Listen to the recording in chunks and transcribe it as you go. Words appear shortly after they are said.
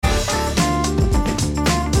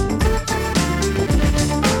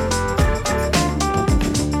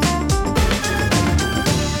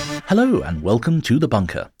Hello and welcome to The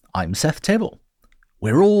Bunker. I'm Seth Table.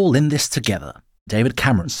 We're all in this together. David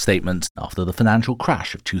Cameron's statement after the financial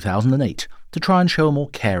crash of 2008 to try and show a more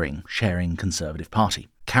caring, sharing Conservative Party.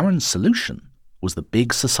 Cameron's solution was the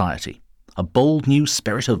big society, a bold new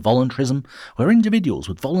spirit of voluntarism where individuals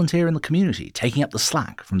would volunteer in the community, taking up the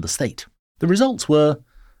slack from the state. The results were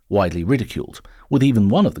widely ridiculed, with even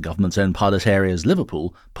one of the government's own pilot areas,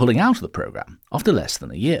 Liverpool, pulling out of the programme after less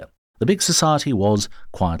than a year. The big society was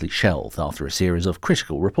quietly shelved after a series of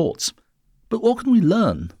critical reports. But what can we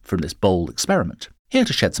learn from this bold experiment? Here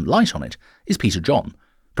to shed some light on it is Peter John,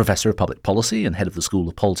 Professor of Public Policy and Head of the School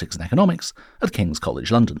of Politics and Economics at King's College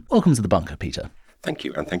London. Welcome to The Bunker, Peter. Thank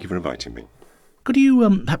you, and thank you for inviting me. Could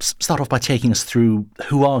you perhaps start off by taking us through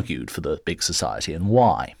who argued for the big society and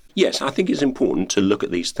why? Yes, I think it's important to look at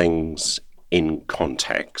these things in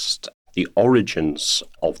context. The origins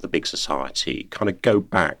of the big society kind of go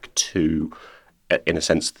back to, in a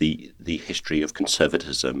sense, the history of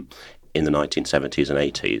conservatism in the 1970s and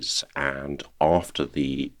 80s, and after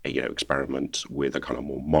the experiment with a kind of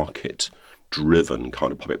more market-driven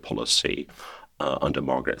kind of public policy under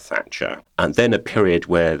Margaret Thatcher, and then a period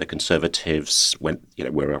where the Conservatives were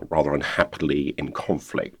rather unhappily in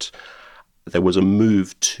conflict. There was a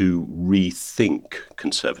move to rethink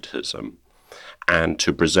conservatism and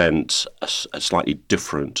to present a slightly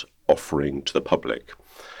different offering to the public.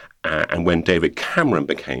 And when David Cameron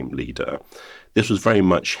became leader, this was very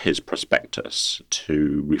much his prospectus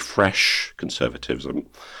to refresh conservatism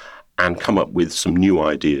and come up with some new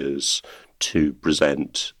ideas to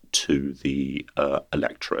present to the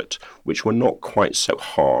electorate, which were not quite so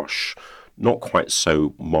harsh, not quite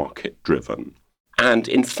so market-driven, and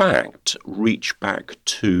in fact reach back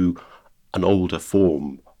to an older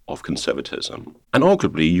form of conservatism. And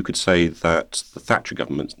arguably you could say that the Thatcher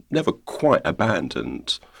government never quite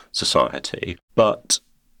abandoned society, but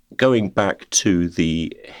going back to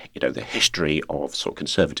the history of sort of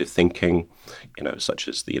conservative thinking, such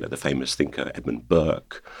as the famous thinker Edmund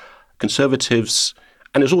Burke, conservatives,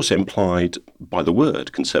 and it's also implied by the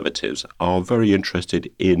word conservatives, are very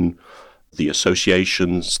interested in the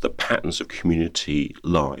associations, the patterns of community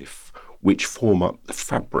life, which form up the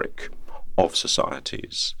fabric of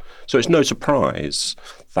societies. So it's no surprise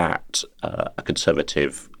that a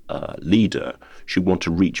conservative leader should want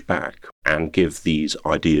to reach back and give these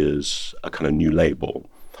ideas a kind of new label,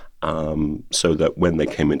 so that when they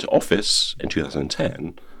came into office in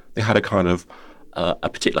 2010, they had a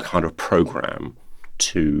particular kind of programme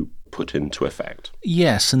to put into effect.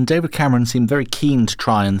 Yes, and David Cameron seemed very keen to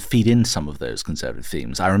try and feed in some of those conservative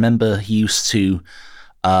themes. I remember he used to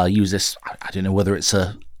use this, I don't know whether it's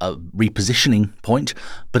a repositioning point,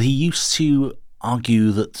 but he used to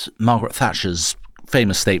argue that Margaret Thatcher's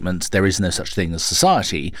famous statement, "There is no such thing as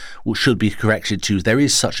society," should be corrected to "There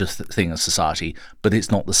is such a thing as society, but it's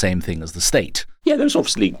not the same thing as the state." Yeah, there's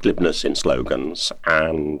obviously glibness in slogans,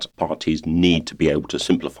 and parties need to be able to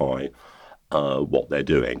simplify what they're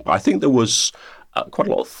doing. But I think there was quite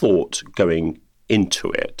a lot of thought going into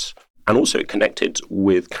it. And also it connected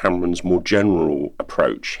with Cameron's more general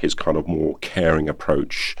approach, his kind of more caring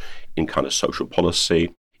approach in kind of social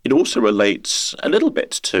policy. It also relates a little bit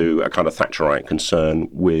to a kind of Thatcherite concern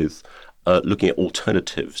with looking at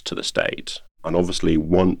alternatives to the state. And obviously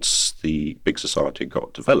once the big society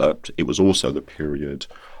got developed, it was also the period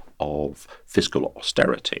of fiscal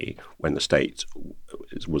austerity when the state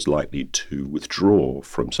was likely to withdraw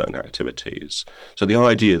from certain activities. So the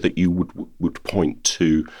idea that you would point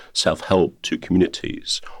to self-help to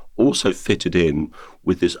communities also fitted in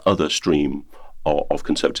with this other stream of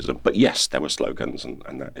conservatism. But yes, there were slogans,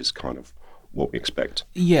 and that is kind of what we expect.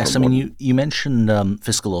 Yes, I mean, you mentioned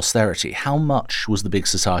fiscal austerity. How much was the big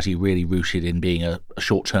society really rooted in being a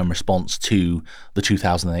short-term response to the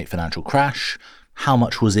 2008 financial crash? How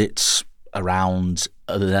much was it around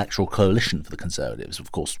an electoral coalition for the Conservatives,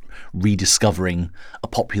 of course, rediscovering a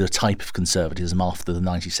popular type of conservatism after the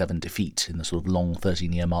 97 defeat in the sort of long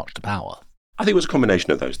 13-year march to power? I think it was a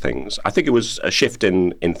combination of those things. I think it was a shift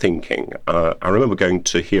in thinking. I remember going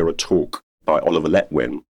to hear a talk by Oliver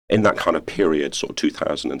Letwin in that kind of period, sort of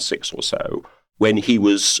 2006 or so, when he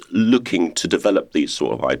was looking to develop these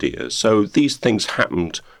sort of ideas. So these things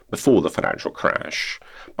happened before the financial crash.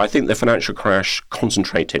 But I think the financial crash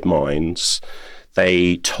concentrated minds.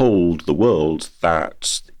 They told the world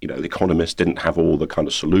that, the economists didn't have all the kind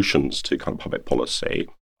of solutions to kind of public policy.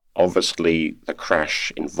 Obviously, the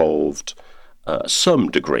crash involved some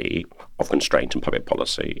degree of constraint in public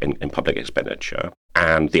policy, in public expenditure.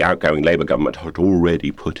 And the outgoing Labour government had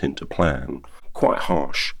already put into plan quite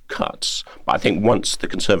harsh cuts. But I think once the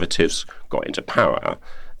Conservatives got into power,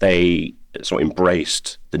 they sort of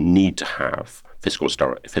embraced the need to have fiscal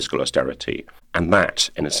austerity, and that,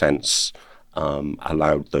 in a sense,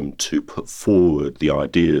 allowed them to put forward the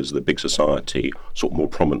ideas of the big society sort of more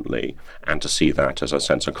prominently, and to see that as a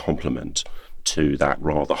sense of complement to that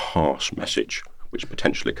rather harsh message, which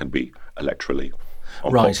potentially can be electorally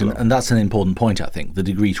unpopular. Right, and that's an important point, I think, the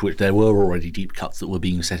degree to which there were already deep cuts that were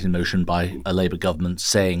being set in motion by a Labour government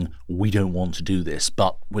saying, we don't want to do this,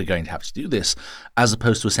 but we're going to have to do this, as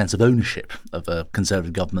opposed to a sense of ownership of a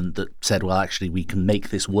Conservative government that said, well, actually, we can make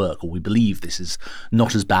this work, or we believe this is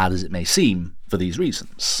not as bad as it may seem for these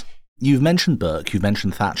reasons. You've mentioned Burke, you've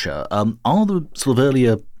mentioned Thatcher. Are the sort of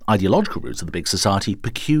earlier ideological roots of the big society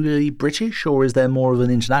peculiarly British, or is there more of an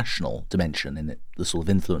international dimension in it, the sort of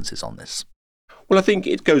influences on this? Well, I think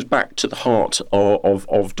it goes back to the heart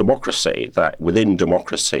of democracy, that within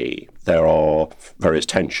democracy there are various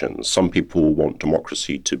tensions. Some people want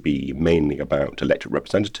democracy to be mainly about elected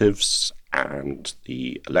representatives, and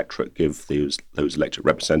the electorate give those elected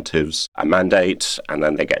representatives a mandate, and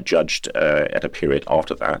then they get judged at a period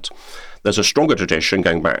after that. There's a stronger tradition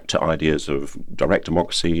going back to ideas of direct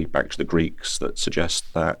democracy, back to the Greeks, that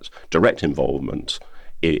suggest that direct involvement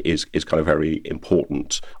is kind of very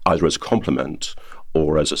important, either as a complement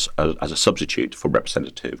or as a substitute for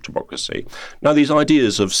representative democracy. Now, these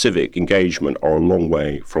ideas of civic engagement are a long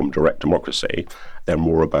way from direct democracy. They're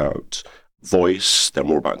more about voice, they're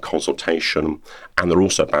more about consultation, and they're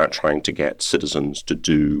also about trying to get citizens to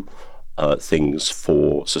do things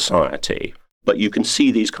for society. But you can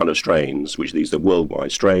see these kind of strains, these are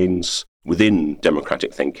worldwide strains, within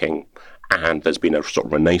democratic thinking, and there's been a sort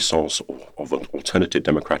of renaissance of alternative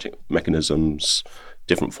democratic mechanisms,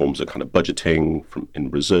 different forms of kind of budgeting in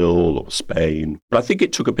Brazil or Spain. But I think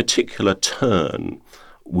it took a particular turn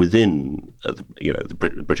within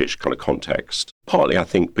the British kind of context, partly I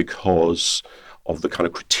think because of the kind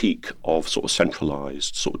of critique of sort of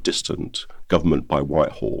centralised, sort of distant government by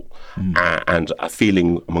Whitehall, and a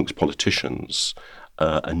feeling amongst politicians,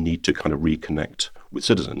 a need to kind of reconnect with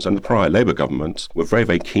citizens. And the prior Labour government were very,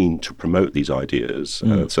 very keen to promote these ideas.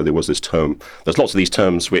 So there was this term, there's lots of these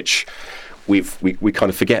terms which we kind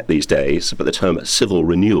of forget these days, but the term civil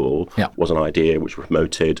renewal was an idea which was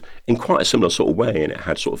promoted in quite a similar sort of way, and it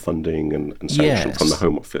had sort of funding and sanction from the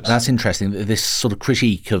Home Office. That's interesting. This sort of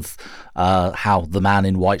critique of how the man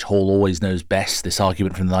in Whitehall always knows best, this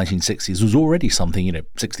argument from the 1960s, was already something,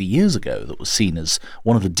 60 years ago that was seen as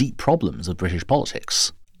one of the deep problems of British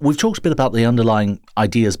politics. We've talked a bit about the underlying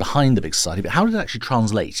ideas behind the big society, but how did it actually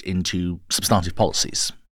translate into substantive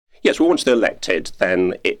policies? Yes, well, once they're elected,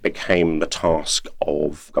 then it became the task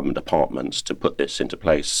of government departments to put this into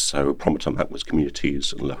place. So prominent on that was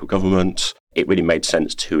communities and local government. It really made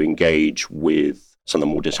sense to engage with some of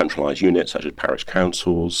the more decentralised units, such as parish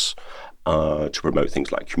councils, to promote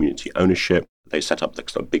things like community ownership. They set up the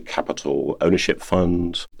sort of big capital ownership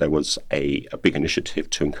fund. There was a big initiative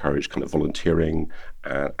to encourage kind of volunteering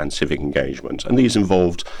and civic engagement. And these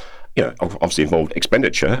involved obviously involved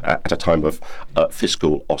expenditure at a time of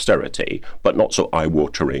fiscal austerity, but not so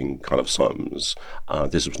eye-watering kind of sums.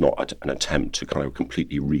 This was not an attempt to kind of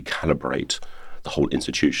completely recalibrate the whole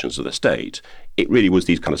institutions of the state. It really was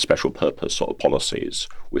these kind of special purpose sort of policies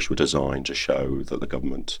which were designed to show that the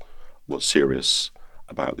government was serious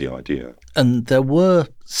about the idea. And there were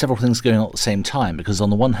several things going on at the same time, because on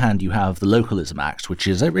the one hand you have the Localism Act, which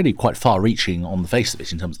is really quite far-reaching on the face of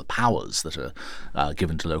it in terms of the powers that are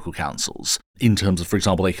given to local councils, in terms of, for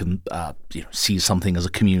example, they can see something as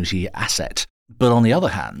a community asset. But on the other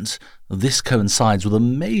hand, this coincides with a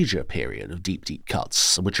major period of deep, deep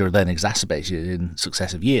cuts, which are then exacerbated in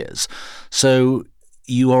successive years. So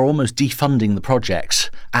you are almost defunding the project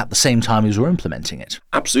at the same time as you're implementing it.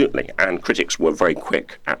 Absolutely, and critics were very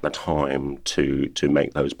quick at the time to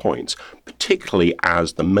make those points, particularly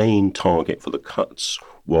as the main target for the cuts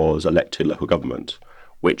was elected local government,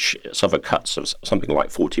 which suffered cuts of something like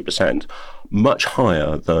 40%, much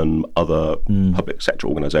higher than other public sector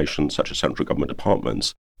organisations such as central government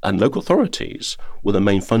departments. And local authorities were the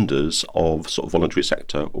main funders of sort of voluntary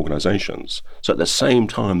sector organisations. So at the same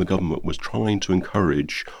time the government was trying to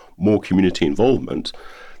encourage more community involvement,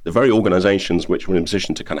 the very organisations which were in a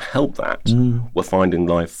position to kind of help that were finding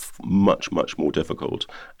life much, much more difficult.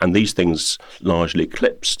 And these things largely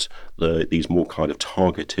eclipsed these more kind of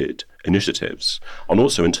targeted initiatives. And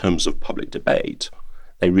also in terms of public debate,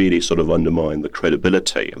 they really sort of undermined the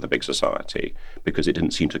credibility of the big society because it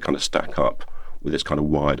didn't seem to kind of stack up with this kind of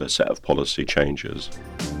wider set of policy changes.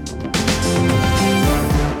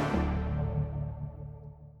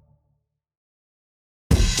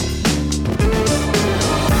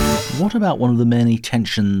 What about one of the many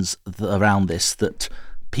tensions around this that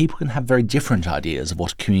people can have very different ideas of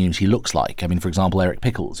what a community looks like. I mean, for example, Eric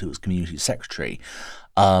Pickles, who was community secretary,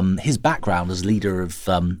 his background as leader of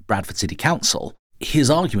Bradford City Council, his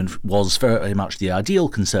argument was very much the ideal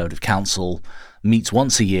Conservative council meets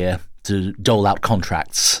once a year to dole out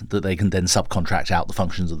contracts that they can then subcontract out the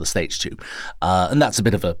functions of the state to. And that's a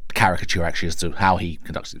bit of a caricature, actually, as to how he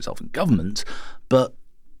conducts himself in government. But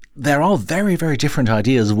there are very, very different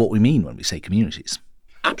ideas of what we mean when we say communities.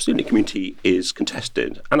 Absolutely, community is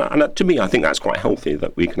contested. And to me, I think that's quite healthy,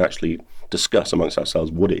 that we can actually discuss amongst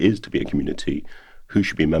ourselves what it is to be a community, who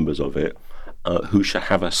should be members of it, who should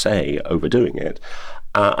have a say over doing it.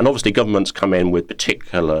 And obviously, governments come in with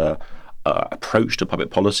particular approach to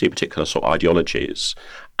public policy, particular sort of ideologies,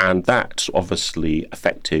 and that obviously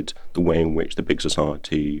affected the way in which the big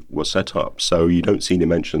society was set up. So you don't see any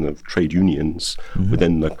mention of trade unions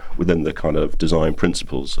within the kind of design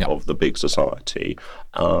principles of the big society.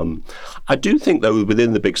 I do think, though,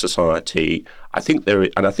 within the big society, I think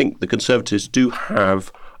the Conservatives do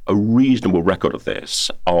have a reasonable record of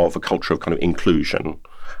this, of a culture of kind of inclusion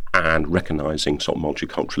and recognising sort of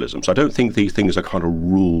multiculturalism. So I don't think these things are kind of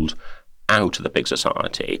ruled out of the big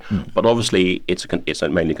society, but obviously it's a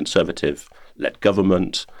mainly Conservative-led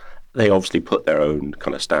government. They obviously put their own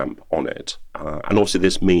kind of stamp on it, and obviously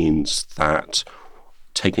this means that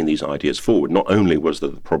taking these ideas forward not only was the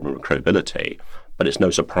problem of credibility, but it's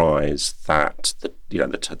no surprise that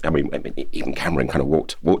even Cameron kind of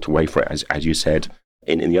walked away from it, as you said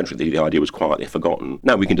in the entry. The idea was quietly forgotten.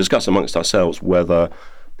 Now we can discuss amongst ourselves whether,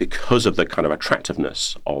 because of the kind of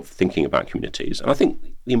attractiveness of thinking about communities, and I think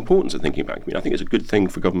the importance of thinking about community, I think it's a good thing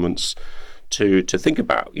for governments to think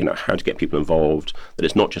about, how to get people involved, that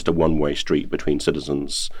it's not just a one-way street between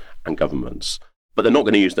citizens and governments. But they're not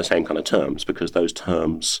going to use the same kind of terms, because those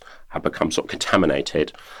terms have become sort of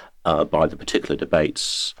contaminated by the particular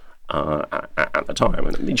debates at the time.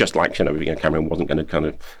 And just like, Cameron wasn't going to kind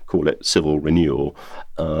of call it civil renewal,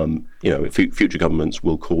 future governments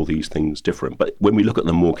will call these things different. But when we look at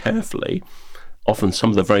them more carefully, often some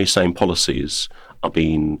of the very same policies are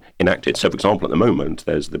being enacted. So, for example, at the moment,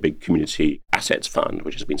 there's the big Community Assets Fund,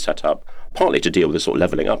 which has been set up partly to deal with this sort of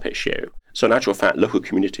levelling up issue. So, in actual fact, local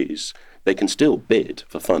communities, they can still bid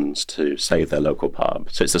for funds to save their local pub.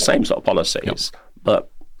 So it's the same sort of policies,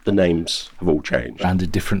 but the names have all changed.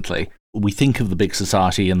 Branded differently. We think of the big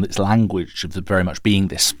society and its language of very much being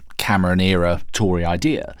this Cameron-era Tory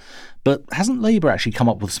idea. But hasn't Labour actually come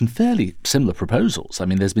up with some fairly similar proposals? I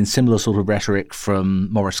mean, there's been similar sort of rhetoric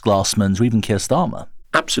from Maurice Glassman to even Keir Starmer.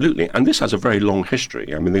 Absolutely. And this has a very long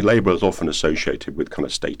history. I mean, the Labour is often associated with kind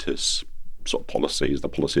of status sort of policies, the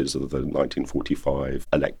policies of the 1945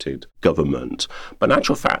 elected government. But in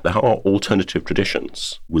actual fact, there are alternative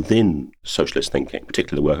traditions within socialist thinking,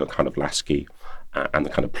 particularly the work of kind of Lasky and the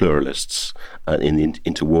kind of pluralists in the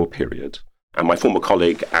interwar period. And my former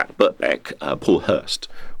colleague at Birkbeck, Paul Hirst,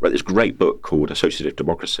 wrote this great book called Associative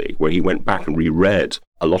Democracy, where he went back and reread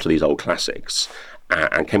a lot of these old classics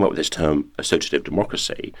and came up with this term, associative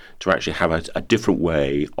democracy, to actually have a different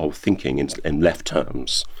way of thinking in left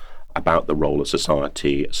terms about the role of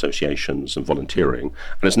society, associations and volunteering.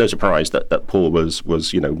 And it's no surprise that Paul was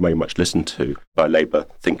very much listened to by Labour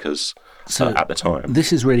thinkers at the time.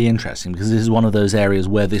 This is really interesting, because this is one of those areas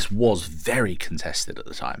where this was very contested at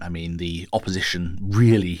the time. I mean, the opposition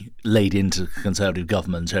really laid into Conservative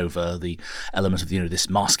government over the element of, this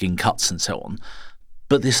masking cuts and so on.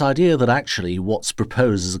 But this idea that actually what's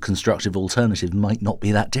proposed as a constructive alternative might not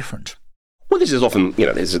be that different. Well, this is often,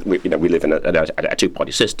 we live in a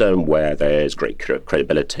two-party system where there's great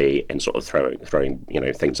credibility in sort of throwing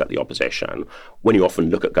things at the opposition. When you often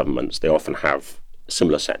look at governments, they often have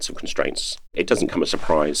similar sets of constraints. It doesn't come as a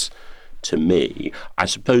surprise to me. I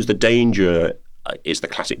suppose the danger is the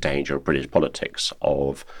classic danger of British politics,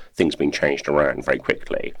 of things being changed around very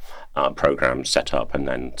quickly, programmes set up and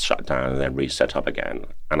then shut down and then reset up again.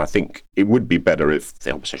 And I think it would be better if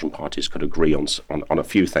the opposition parties could agree on a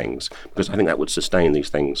few things, because I think that would sustain these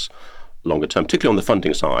things longer term, particularly on the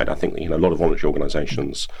funding side. I think a lot of voluntary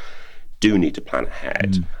organisations do need to plan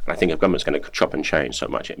ahead. And I think if government's going to chop and change so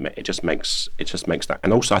much, it just makes that.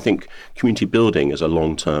 And also I think community building is a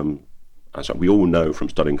long-term. So we all know from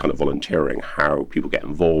studying kind of volunteering how people get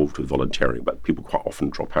involved with volunteering, but people quite often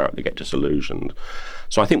drop out, they get disillusioned.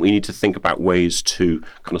 So I think we need to think about ways to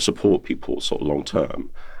kind of support people sort of long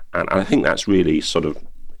term. And I think that's really sort of,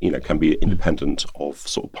 can be independent of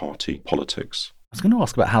sort of party politics. I was going to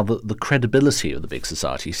ask about how the credibility of the Big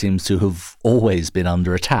Society seems to have always been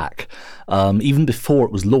under attack, even before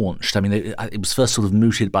it was launched. I mean, it was first sort of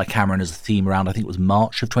mooted by Cameron as a theme around, I think it was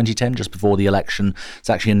March of 2010, just before the election. It's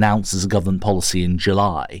actually announced as a government policy in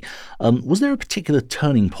July. Was there a particular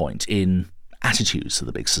turning point in attitudes to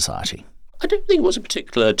the Big Society? I don't think it was a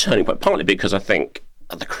particular turning point, partly because I think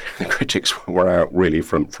the critics were out really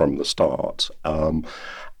from the start.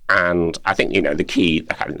 And I think the key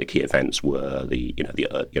events were the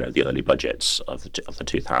early budgets of the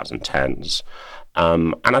 2010s,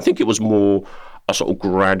 and I think it was more a sort of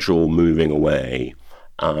gradual moving away.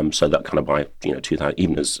 So that kind of by 2000,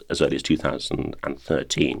 even as early as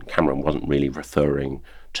 2013, Cameron wasn't really referring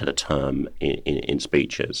to the term in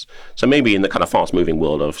speeches. So maybe in the kind of fast-moving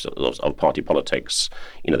world of party politics,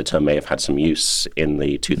 the term may have had some use in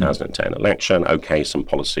the 2010 election. Okay, some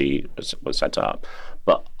policy was set up,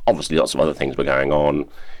 but obviously lots of other things were going on.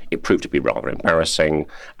 It proved to be rather embarrassing.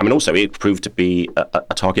 I mean, also it proved to be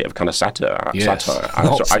a target of kind of satire. Yes.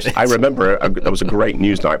 I remember there was a great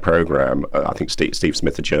Newsnight program. I think Steve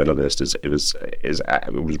Smith, the journalist, it was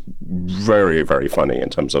very, very funny in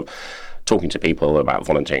terms of talking to people about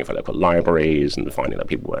volunteering for local libraries and finding that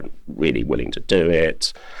people weren't really willing to do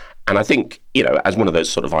it. And I think, as one of those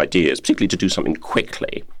sort of ideas, particularly to do something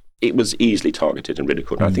quickly, it was easily targeted and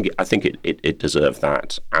ridiculed. And I think it deserved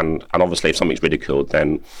that. And obviously, if something's ridiculed,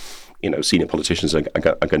 then senior politicians are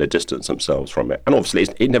going to distance themselves from it. And obviously,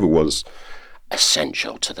 it never was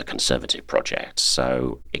essential to the Conservative project,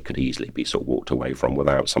 so it could easily be sort of walked away from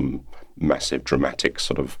without some massive dramatic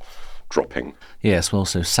sort of dropping. Yes, well,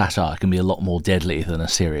 so satire can be a lot more deadly than a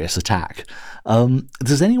serious attack.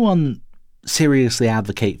 Does anyone seriously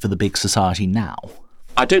advocate for the Big Society now?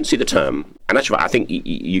 I don't see the term. And actually, I think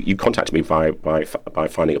you contacted me by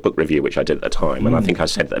finding a book review, which I did at the time. And I think I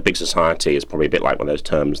said that a Big Society is probably a bit like one of those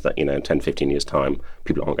terms that, in 10, 15 years' time,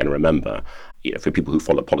 people aren't going to remember. For people who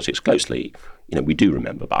follow politics closely, we do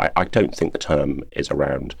remember. But I don't think the term is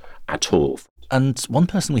around at all. And one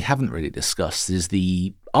person we haven't really discussed is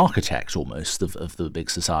the architect, almost, of the Big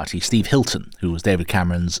Society, Steve Hilton, who was David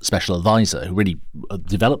Cameron's special advisor, who really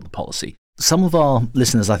developed the policy. Some of our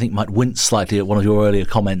listeners, I think, might wince slightly at one of your earlier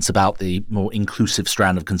comments about the more inclusive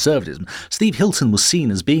strand of conservatism. Steve Hilton was seen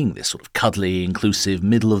as being this sort of cuddly, inclusive,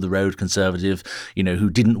 middle-of-the-road conservative, who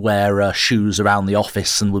didn't wear shoes around the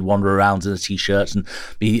office and would wander around in a T-shirt and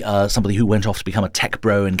be somebody who went off to become a tech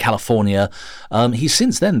bro in California. He's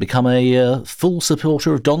since then become a full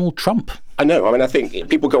supporter of Donald Trump. I know. I mean, I think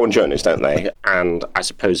people go on journeys, don't they? And I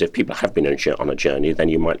suppose if people have been on a journey, then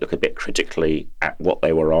you might look a bit critically at what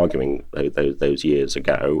they were arguing those years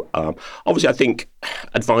ago. Obviously, I think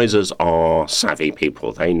advisors are savvy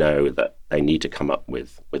people. They know that they need to come up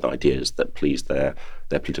with ideas that please their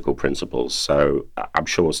political principles. So I'm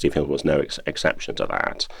sure Steve Hilton was no exception to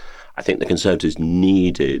that. I think the Conservatives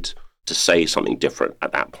needed to say something different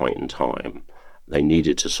at that point in time. They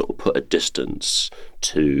needed to sort of put a distance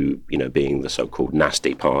to, being the so-called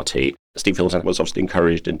nasty party. Steve Hilton was obviously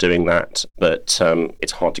encouraged in doing that, but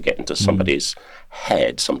it's hard to get into somebody's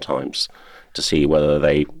head sometimes to see whether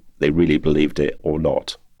they really believed it or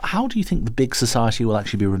not. How do you think the Big Society will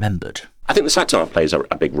actually be remembered? I think the satire plays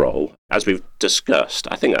a big role. As we've discussed,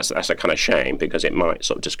 I think that's a kind of shame because it might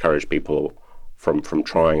sort of discourage people from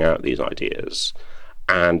trying out these ideas.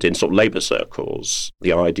 And in sort of Labour circles,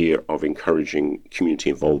 the idea of encouraging community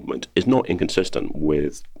involvement is not inconsistent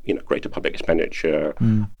with, greater public expenditure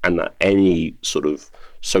and that any sort of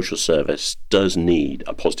social service does need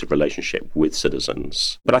a positive relationship with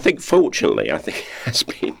citizens. But I think, fortunately, it has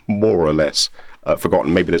been more or less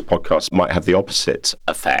forgotten. Maybe this podcast might have the opposite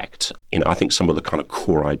effect. I think some of the kind of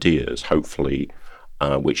core ideas, hopefully,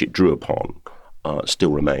 which it drew upon,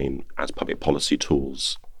 still remain as public policy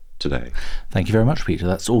tools today. Thank you very much, Peter.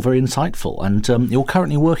 That's all very insightful. And you're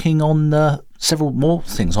currently working on several more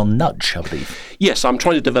things on Nudge, I believe. Yes, I'm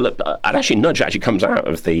trying to develop, and actually Nudge actually comes out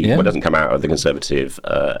of it doesn't come out of the Conservative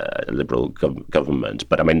Liberal government,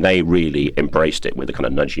 but I mean, they really embraced it with the kind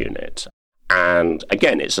of Nudge unit. And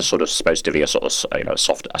again, it's a sort of supposed to be a sort of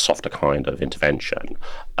softer kind of intervention.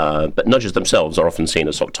 But nudges themselves are often seen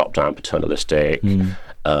as sort of top-down, paternalistic,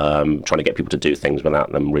 trying to get people to do things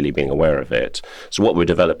without them really being aware of it. So what we're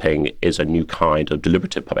developing is a new kind of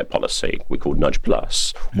deliberative public policy we call Nudge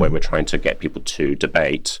Plus, where we're trying to get people to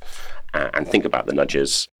debate and think about the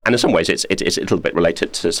nudges. And in some ways, it's a little bit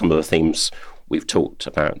related to some of the themes we've talked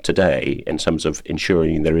about today in terms of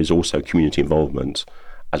ensuring there is also community involvement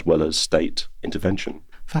as well as state intervention.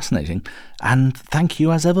 Fascinating. And thank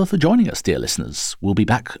you as ever for joining us, dear listeners. We'll be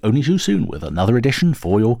back only too soon with another edition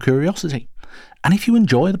for your curiosity. And if you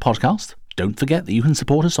enjoy the podcast, Don't forget that you can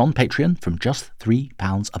support us on Patreon from just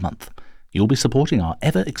 £3 a month. You'll be supporting our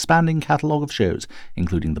ever-expanding catalogue of shows,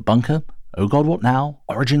 including The Bunker, Oh God What Now,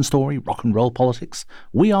 Origin Story, Rock and Roll Politics,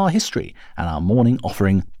 We Are History, and our morning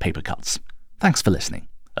offering, Paper Cuts. Thanks for listening.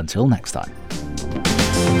 Until next time.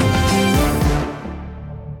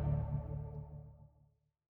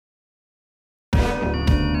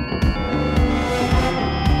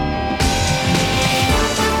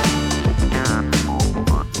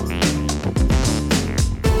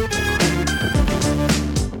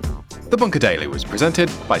 The Bunker Daily was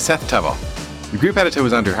presented by Seth Tevell. The group editor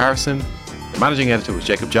was Andrew Harrison, the managing editor was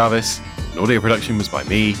Jacob Jarvis, and audio production was by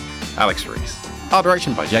me, Alex Rees. Art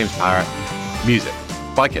direction by James Parrott. Music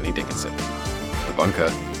by Kenny Dickinson. The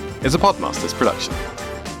Bunker is a Podmasters production.